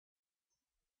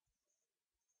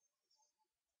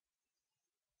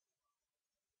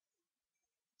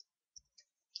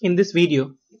In this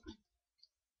video,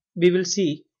 we will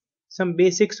see some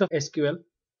basics of SQL.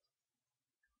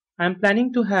 I am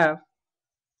planning to have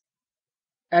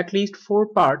at least 4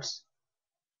 parts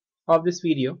of this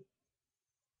video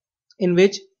in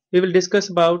which we will discuss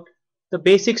about the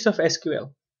basics of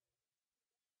SQL.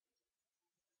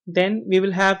 Then we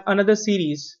will have another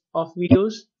series of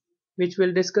videos which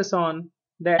will discuss on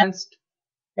the advanced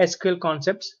SQL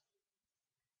concepts,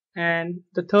 and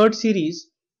the third series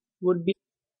would be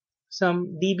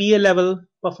some DBA level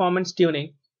performance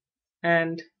tuning,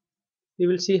 and we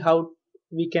will see how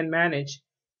we can manage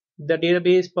the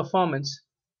database performance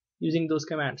using those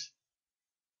commands.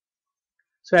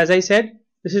 So as I said,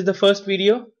 this is the first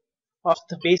video of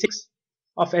the basics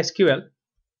of SQL.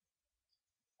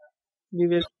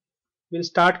 We'll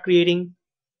start creating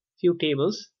few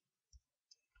tables.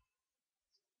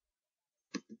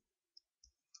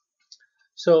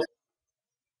 So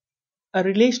a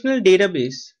relational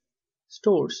database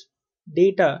stores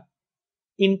data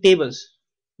in tables,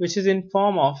 which is in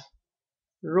form of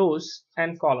rows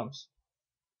and columns.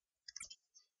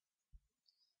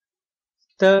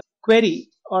 The query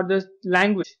or the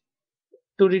language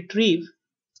to retrieve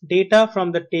data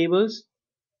from the tables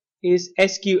is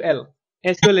SQL.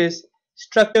 SQL is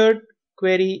structured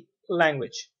query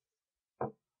language.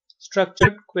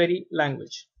 Structured query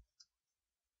language.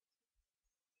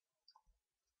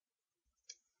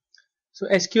 So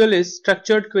SQL is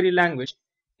structured query language.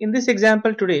 In this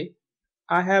example today,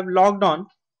 I have logged on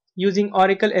using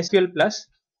Oracle SQL Plus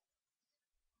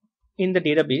in the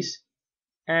database,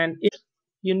 and if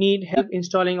you need help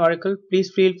installing Oracle,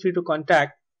 please feel free to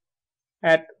contact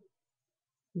at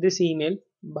this email,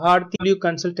 Bharati DW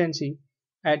Consultancy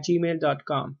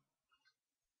 @gmail.com.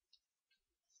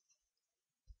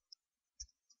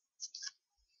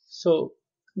 So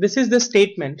this is the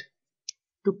statement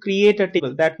to create a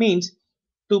table. That means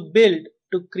to build,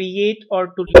 to create, or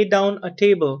to lay down a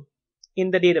table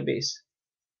in the database.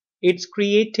 It's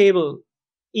create table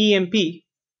EMP,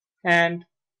 and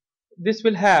this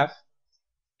will have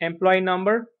employee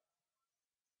number,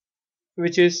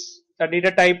 which is a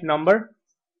data type number,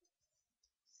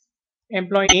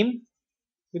 employee name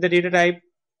with the data type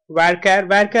varchar.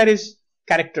 Varchar is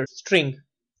character, string.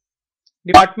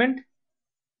 Department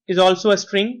is also a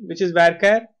string, which is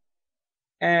varchar,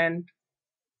 and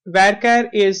varchar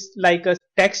is like a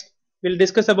text. We'll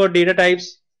discuss about data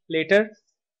types later.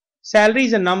 Salary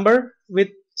is a number with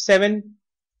 7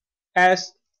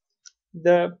 as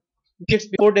the digits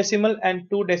before decimal and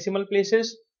 2 decimal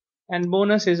places, and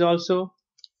bonus is also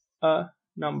a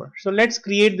number. So let's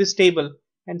create this table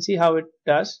and see how it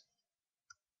does.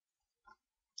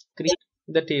 Create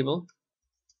the table.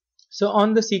 So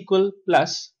on the SQL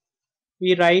Plus,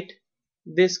 we write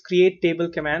this create table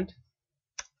command,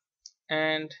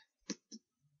 and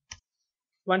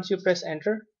once you press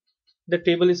enter, the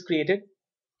table is created.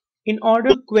 In order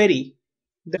to query,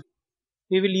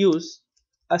 we will use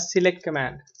a select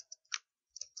command.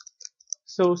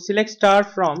 So select star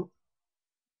from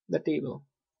the table.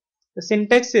 The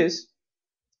syntax is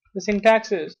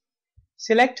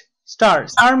select star.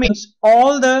 Star means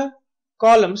all the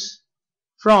columns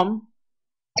from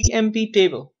EMP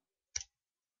table,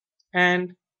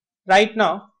 and right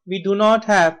now we do not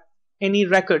have any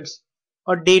records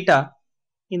or data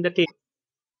in the table.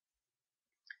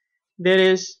 There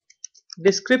is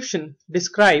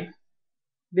describe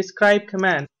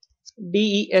command,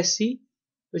 DESC,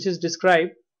 which is describe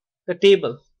the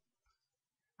table.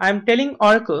 I am telling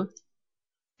Oracle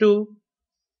to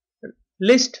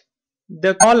list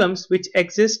the columns which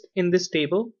exist in this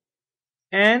table,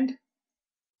 and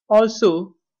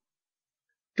also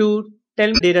to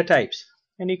tell me data types.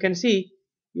 And you can see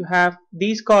you have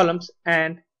these columns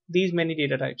and these many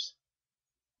data types.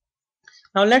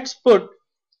 Now let's put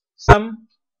some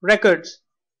records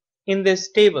in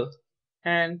this table,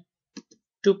 and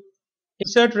to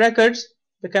insert records,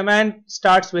 the command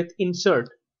starts with insert.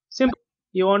 Simple.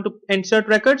 You want to insert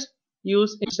records,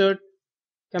 use insert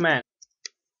command.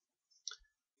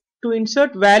 To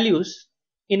insert values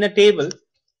in a table,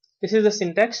 this is the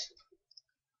syntax.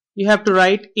 You have to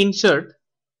write insert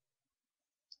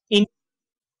in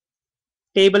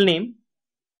table name,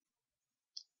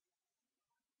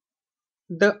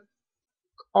 the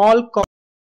all column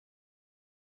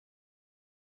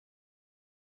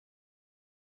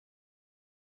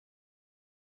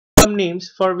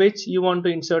names for which you want to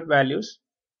insert values,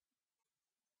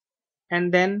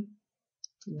 and then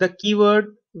the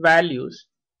keyword values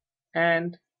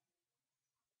and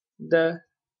the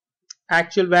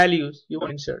actual values you want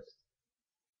to insert.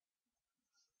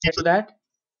 So that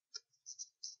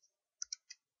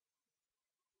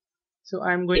So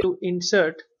I'm going to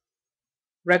insert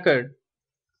record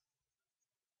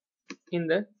in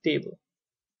the table.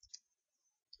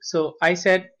 So I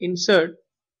said insert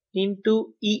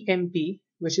into EMP,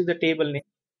 which is the table name,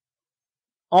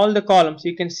 all the columns.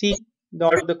 You can see the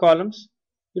order of the columns.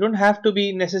 You don't have to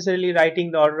be necessarily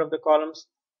writing the order of the columns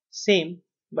same,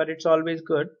 but it's always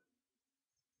good.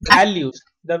 Values,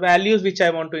 the values which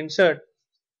I want to insert,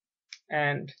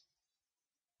 and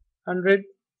 100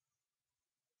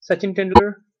 Sachin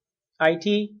Tendulkar,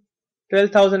 IT,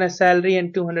 12,000 as salary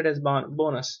and 200 as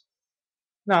bonus.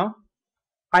 Now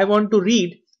I want to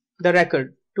read the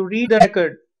record. To read the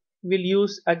record, we'll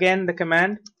use again the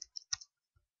command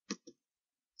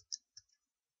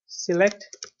select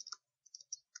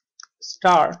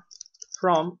star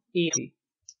from EMP.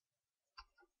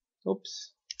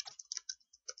 Oops.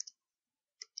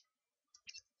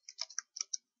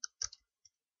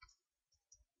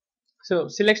 So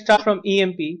select star from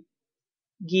EMP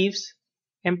gives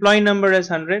employee number as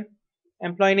 100,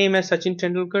 employee name as Sachin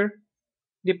Tendulkar,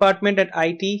 department at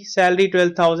IT, salary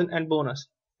 12,000 and bonus.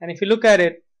 And if you look at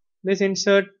it, this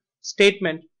insert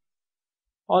statement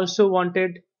also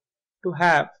wanted to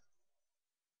have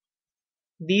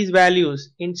these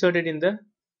values inserted in the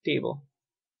table.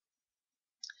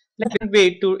 Let's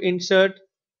way to insert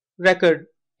record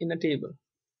in a table.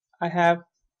 I have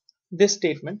this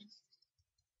statement.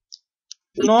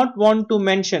 Do not want to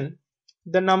mention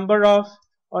the number of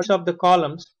the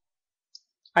columns.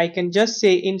 I can just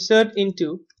say insert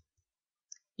into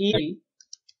EMP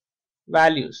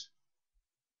values.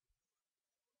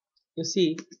 You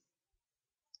see,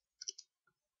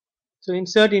 so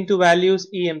insert into values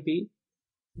EMP,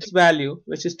 this value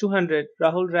which is 200,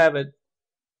 Rahul Dravid,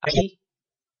 I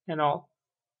and all.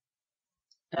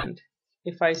 And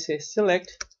if I say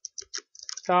select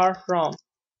star from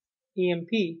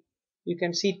EMP, you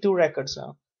can see two records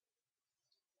now.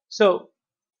 So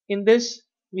in this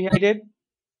we created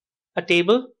a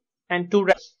table and two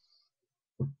records.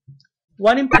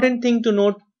 One important thing to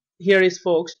note here is,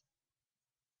 folks,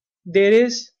 there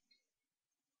is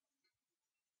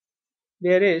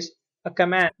a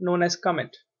command known as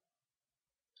commit.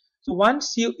 So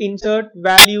once you insert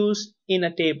values in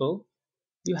a table,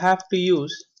 you have to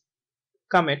use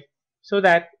commit so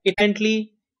that it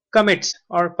permanently commits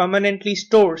or permanently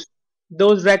stores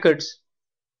those records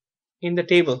in the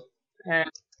table. And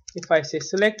if I say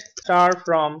select star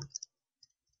from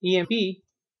EMP,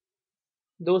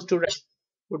 those two records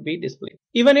would be displayed.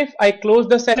 Even if I close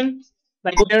the session,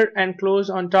 like here and close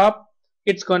on top,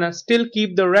 it's gonna still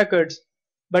keep the records.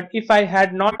 But if I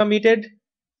had not committed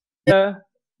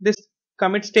this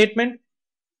commit statement,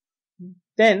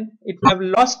 then it would have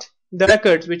lost the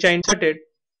records which I inserted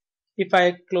if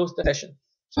I close the session.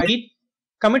 So I need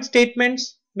commit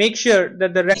statements, make sure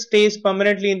that the record stays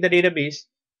permanently in the database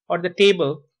or the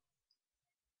table,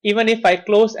 even if I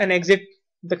close and exit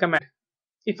the command.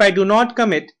 If I do not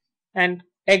commit and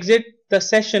exit the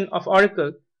session of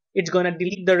Oracle, it's going to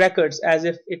delete the records as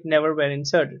if it never were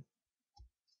inserted.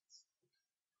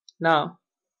 Now,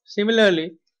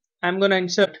 similarly, I'm going to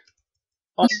insert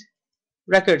all these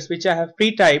records which I have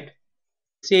pre-typed,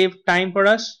 save time for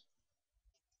us,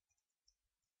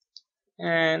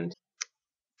 and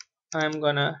I'm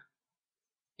going to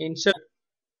insert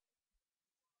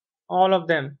all of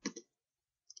them.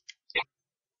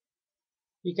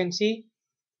 You can see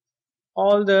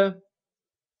all the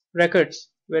records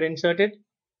were inserted,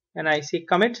 and I say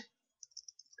commit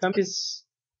is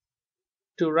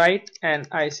to write, and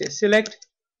I say select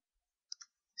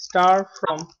star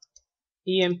from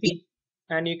EMP,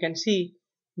 and you can see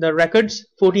the records,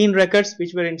 14 records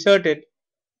which were inserted,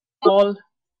 all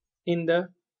in the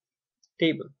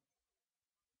table.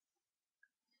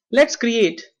 Let's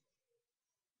create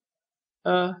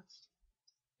a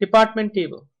department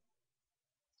table.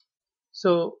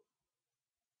 So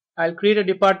I'll create a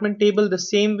department table the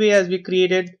same way as we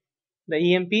created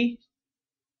the EMP.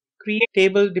 Create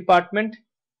table department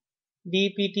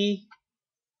DPT.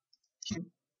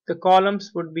 The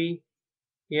columns would be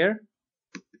here.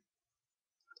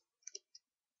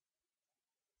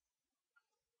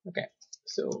 Okay,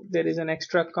 so there is an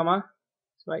extra comma,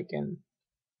 so I can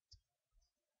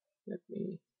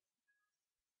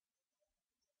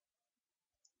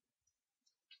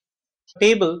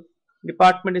table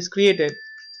department is created,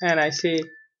 and I say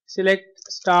select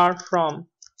star from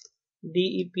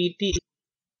DEPT,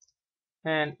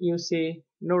 and you say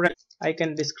no. I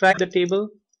can describe the table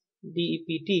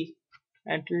DEPT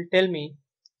and it will tell me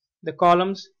the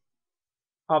columns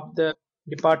of the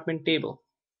department table.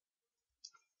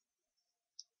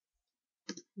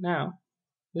 Now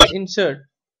let's insert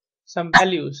some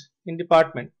values in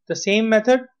department. The same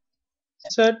method,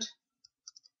 insert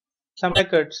some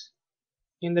records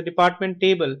in the department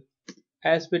table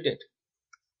as we did.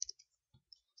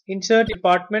 Insert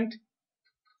department,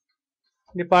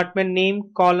 department name,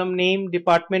 column name,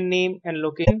 department name and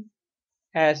location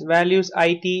as values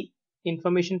IT,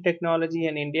 information technology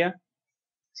and India.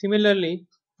 Similarly,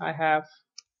 I have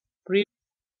pre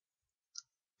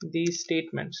these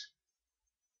statements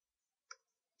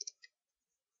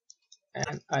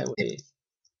and I will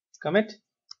commit.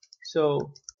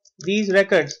 So these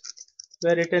records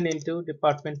were written into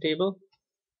department table.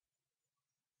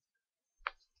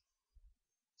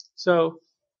 So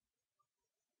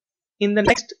in the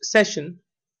next session,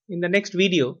 in the next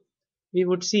video, we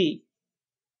would see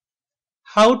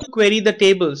how to query the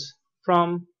tables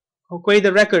from or query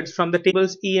the records from the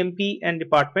tables EMP and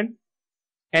department,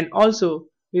 and also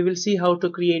we will see how to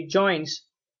create joins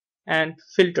and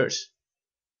filters.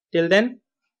 Till then,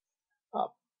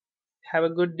 have a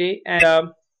good day,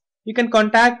 and you can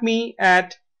contact me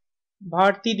at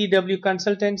Bharati DW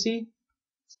Consultancy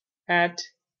at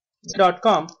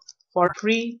 .com for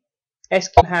free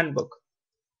SQL handbook.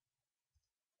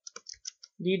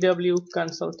 DW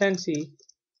Consultancy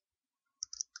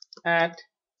at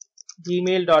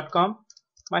gmail.com.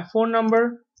 My phone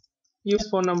number, US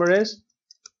phone number is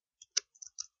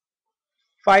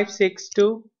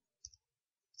 562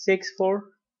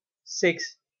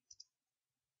 646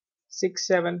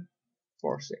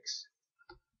 6746.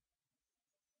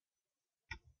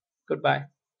 Goodbye.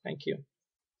 Thank you.